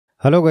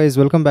Hello guys,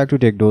 welcome back to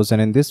TechDose,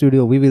 and in this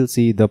video we will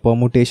see the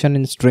permutation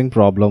in string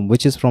problem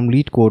which is from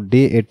Leetcode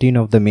day 18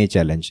 of the May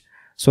challenge.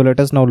 So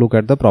let us now look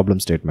at the problem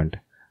statement.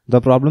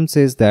 The problem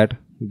says that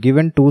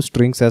given two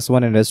strings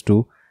s1 and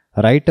s2,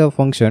 write a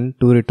function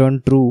to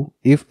return true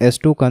if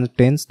s2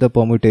 contains the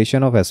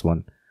permutation of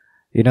s1.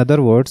 In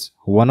other words,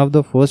 one of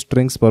the first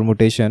string's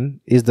permutation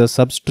is the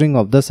substring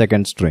of the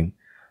second string.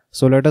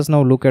 So let us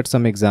now look at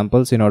some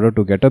examples in order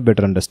to get a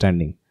better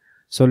understanding.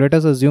 So let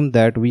us assume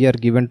that we are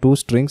given two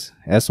strings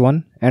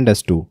s1 and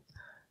s2.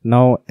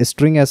 Now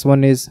string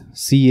s1 is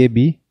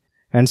CAB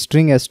and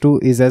string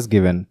s2 is as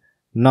given.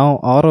 Now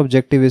our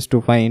objective is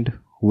to find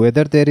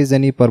whether there is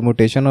any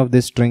permutation of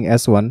this string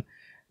s1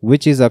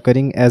 which is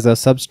occurring as a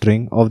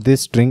substring of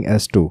this string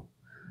s2.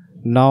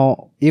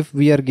 Now if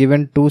we are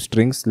given two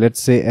strings,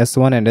 let's say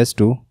s1 and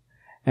s2,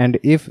 and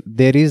if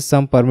there is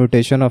some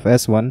permutation of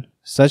s1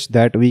 such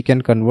that we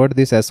can convert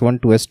this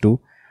s1 to s2,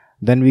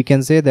 then we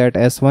can say that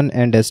s1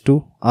 and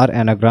s2 are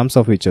anagrams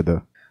of each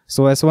other.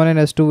 So s1 and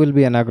s2 will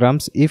be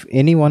anagrams if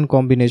any one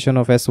combination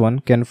of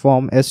s1 can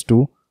form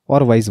s2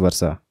 or vice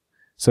versa.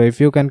 So if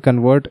you can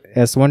convert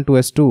s1 to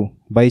s2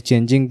 by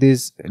changing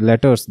these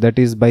letters, that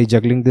is by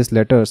juggling these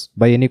letters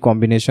by any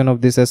combination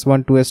of this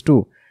s1 to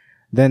s2,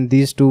 then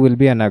these two will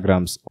be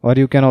anagrams. Or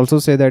you can also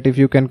say that if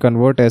you can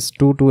convert s2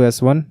 to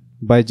s1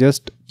 by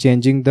just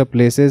changing the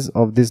places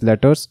of these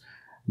letters,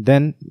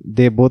 then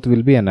they both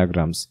will be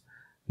anagrams.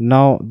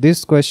 Now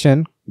this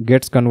question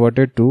gets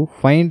converted to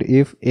find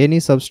if any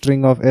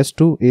substring of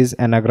s2 is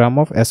anagram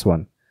of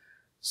s1.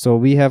 So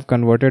we have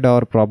converted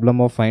our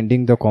problem of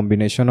finding the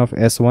combination of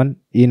s1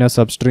 in a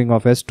substring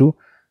of s2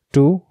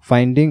 to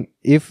finding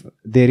if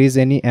there is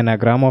any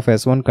anagram of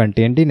s1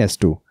 contained in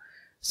s2.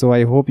 So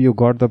I hope you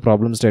got the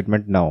problem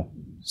statement now.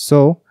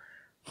 So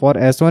for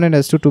s1 and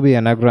s2 to be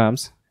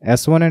anagrams,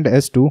 s1 and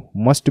s2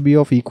 must be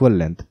of equal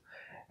length,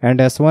 and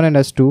s1 and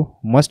s2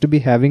 must be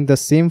having the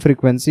same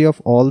frequency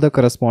of all the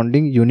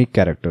corresponding unique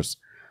characters.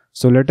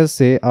 So let us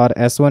say our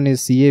s1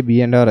 is CAB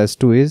and our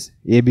s2 is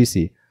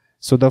ABC.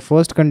 So the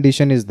first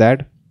condition is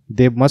that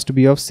they must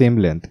be of same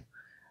length.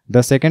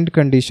 The second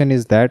condition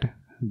is that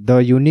the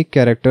unique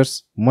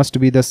characters must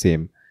be the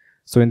same.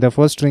 So in the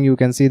first string you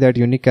can see that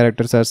unique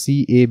characters are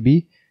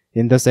CAB.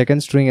 In the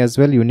second string as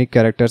well unique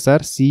characters are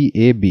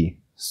CAB.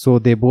 So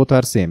they both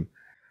are same.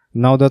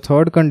 Now the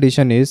third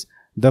condition is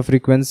the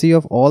frequency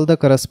of all the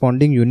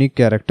corresponding unique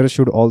characters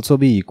should also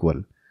be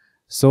equal.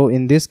 So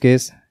in this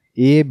case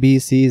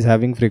ABC is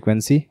having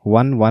frequency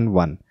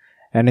 111,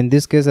 and in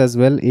this case as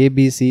well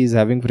ABC is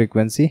having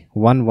frequency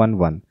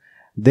 111.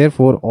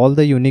 Therefore all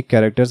the unique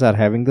characters are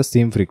having the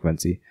same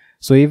frequency.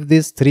 So if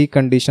these three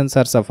conditions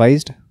are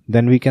sufficed,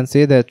 then we can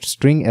say that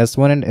string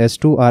s1 and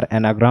s2 are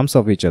anagrams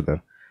of each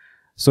other.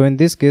 So in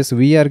this case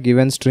we are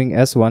given string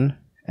s1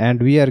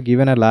 and we are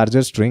given a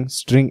larger string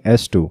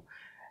s2.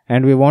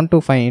 And we want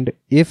to find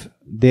if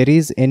there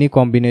is any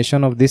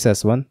combination of this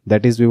s1,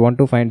 that is we want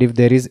to find if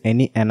there is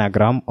any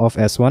anagram of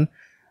s1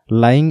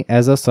 lying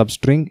as a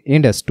substring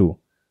in s2.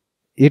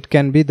 It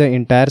can be the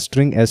entire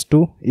string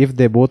s2 if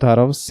they both are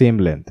of same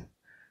length.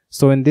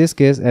 So in this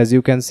case, as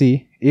you can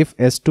see, if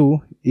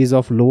s2 is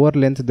of lower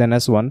length than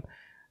s1,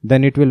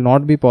 then it will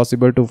not be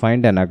possible to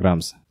find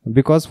anagrams,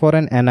 because for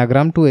an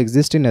anagram to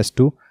exist in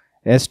s2,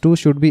 s2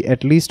 should be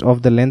at least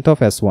of the length of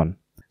s1.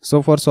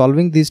 So for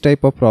solving these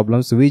type of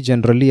problems, we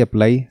generally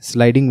apply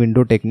sliding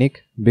window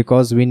technique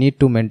because we need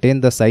to maintain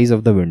the size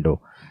of the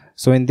window.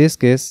 So in this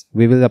case,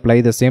 we will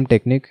apply the same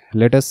technique.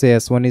 Let us say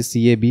s1 is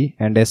CAB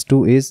and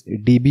s2 is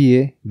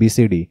DBA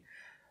BCD.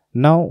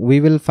 Now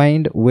we will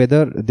find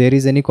whether there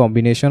is any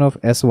combination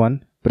of s1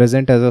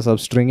 present as a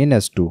substring in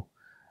s2.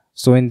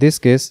 So in this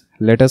case,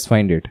 let us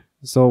find it.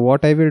 So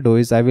what I will do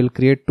is I will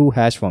create two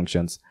hash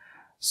functions.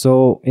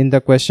 So in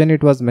the question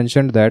it was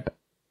mentioned that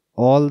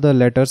all the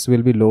letters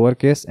will be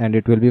lowercase and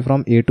it will be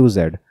from A to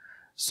Z.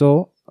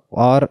 So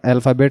our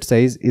alphabet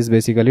size is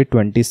basically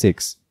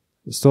 26.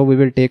 So we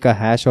will take a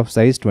hash of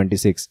size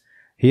 26.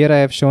 Here I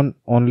have shown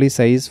only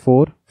size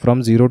 4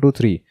 from 0 to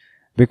 3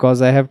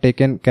 because I have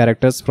taken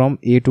characters from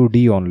A to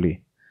D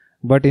only.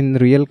 But in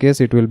real case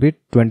it will be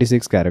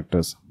 26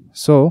 characters.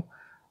 So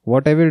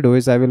what I will do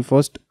is I will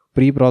first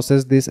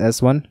pre-process this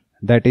s1,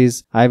 that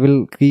is I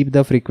will keep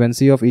the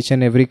frequency of each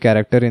and every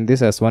character in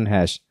this s1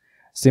 hash.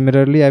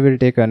 Similarly, I will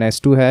take an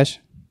s2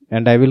 hash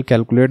and I will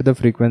calculate the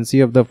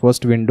frequency of the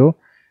first window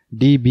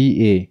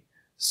DBA.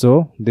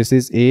 So this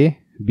is A,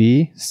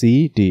 B,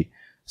 C, D.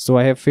 So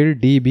I have filled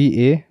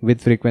DBA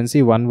with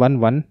frequency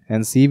 111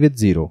 and C with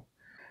 0.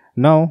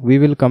 Now we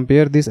will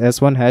compare this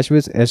s1 hash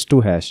with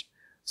s2 hash.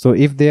 So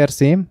if they are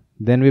same,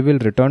 then we will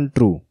return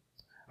true.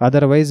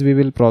 Otherwise we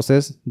will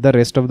process the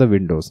rest of the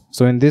windows.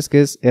 So in this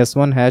case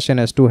s1 hash and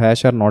s2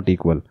 hash are not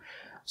equal.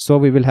 So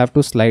we will have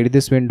to slide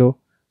this window.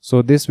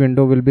 So this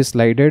window will be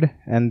slided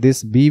and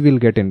this B will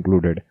get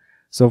included.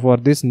 So for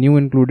this new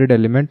included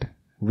element,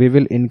 we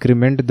will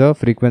increment the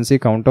frequency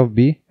count of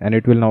B and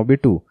it will now be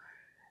 2.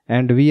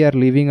 And we are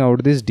leaving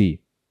out this D.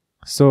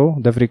 So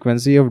the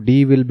frequency of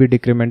D will be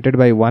decremented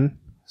by 1.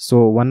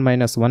 So 1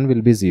 minus 1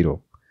 will be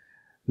 0.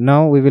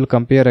 Now we will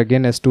compare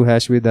again s2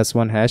 hash with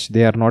s1 hash.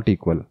 They are not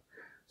equal.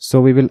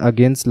 So we will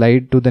again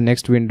slide to the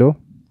next window.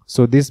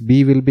 So this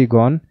b will be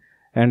gone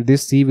and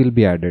this c will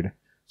be added.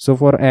 So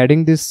for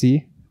adding this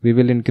c, we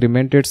will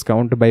increment its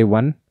count by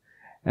 1,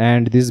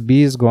 and this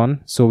b is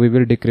gone, so we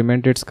will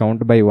decrement its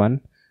count by 1.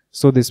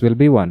 So this will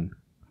be 1.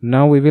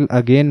 Now we will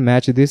again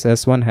match this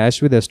s1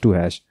 hash with s2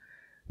 hash.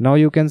 Now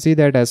you can see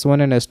that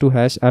s1 and s2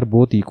 hash are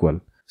both equal.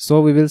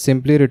 So we will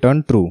simply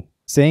return true,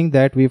 saying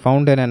that we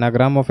found an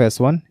anagram of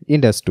s1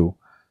 in s2.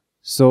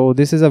 So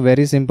this is a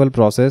very simple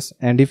process,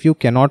 and if you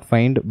cannot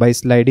find by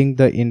sliding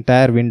the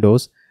entire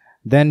windows,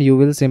 then you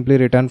will simply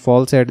return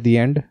false at the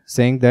end,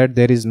 saying that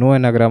there is no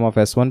anagram of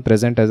s1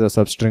 present as a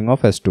substring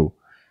of s2.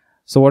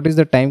 So what is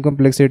the time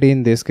complexity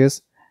in this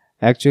case?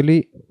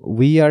 Actually,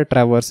 we are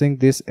traversing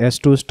this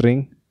s2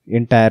 string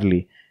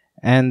entirely,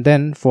 and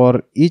then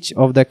for each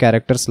of the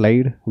character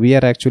slide, we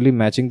are actually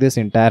matching this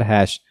entire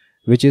hash,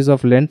 which is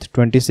of length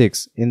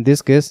 26. In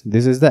this case,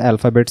 this is the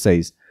alphabet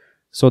size.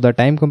 So the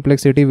time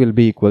complexity will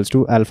be equals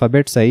to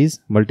alphabet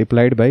size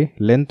multiplied by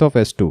length of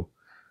s2.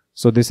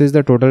 So this is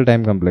the total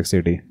time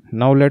complexity.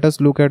 Now let us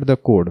look at the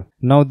code.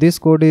 Now this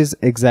code is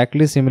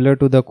exactly similar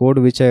to the code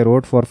which I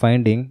wrote for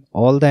finding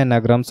all the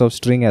anagrams of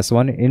string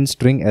s1 in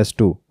string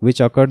s2, which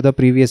occurred the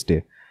previous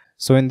day.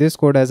 So in this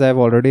code, as I have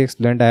already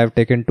explained, I have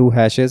taken two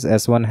hashes,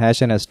 s1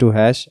 hash and s2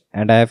 hash,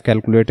 and I have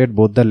calculated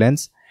both the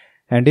lengths.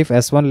 And if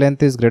s1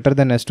 length is greater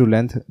than s2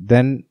 length,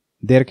 then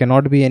there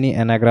cannot be any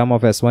anagram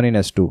of s1 in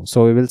s2.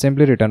 So we will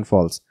simply return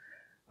false.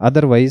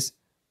 Otherwise,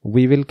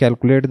 we will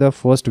calculate the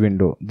first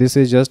window. This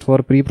is just for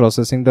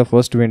pre-processing the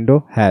first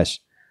window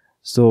hash.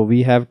 So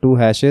we have two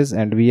hashes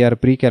and we are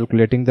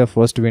pre-calculating the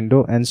first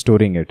window and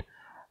storing it.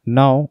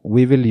 Now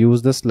we will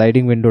use the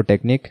sliding window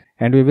technique,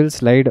 and we will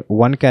slide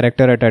one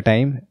character at a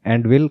time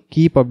and will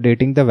keep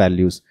updating the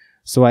values.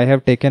 So I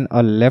have taken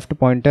a left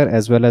pointer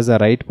as well as a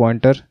right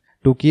pointer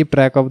to keep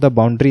track of the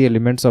boundary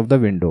elements of the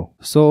window.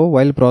 So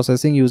while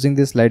processing using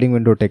this sliding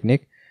window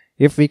technique,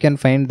 if we can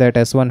find that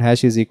s1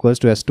 hash is equals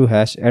to s2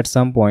 hash at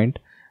some point,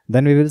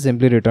 then we will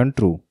simply return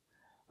true.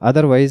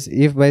 Otherwise,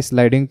 if by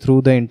sliding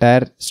through the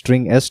entire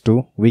string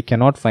s2 we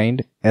cannot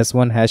find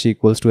s1 hash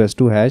equals to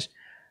s2 hash,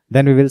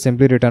 then we will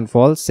simply return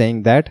false,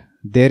 saying that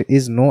there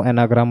is no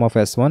anagram of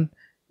s1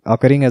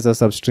 occurring as a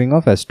substring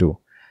of s2.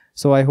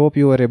 So I hope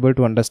you were able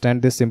to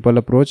understand this simple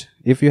approach.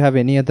 If you have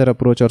any other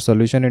approach or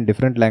solution in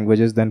different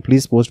languages, then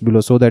please post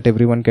below so that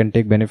everyone can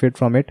take benefit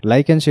from it.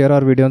 Like and share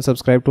our video and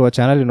subscribe to our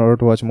channel in order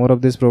to watch more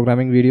of these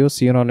programming videos.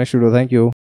 See you in our next video. Thank you.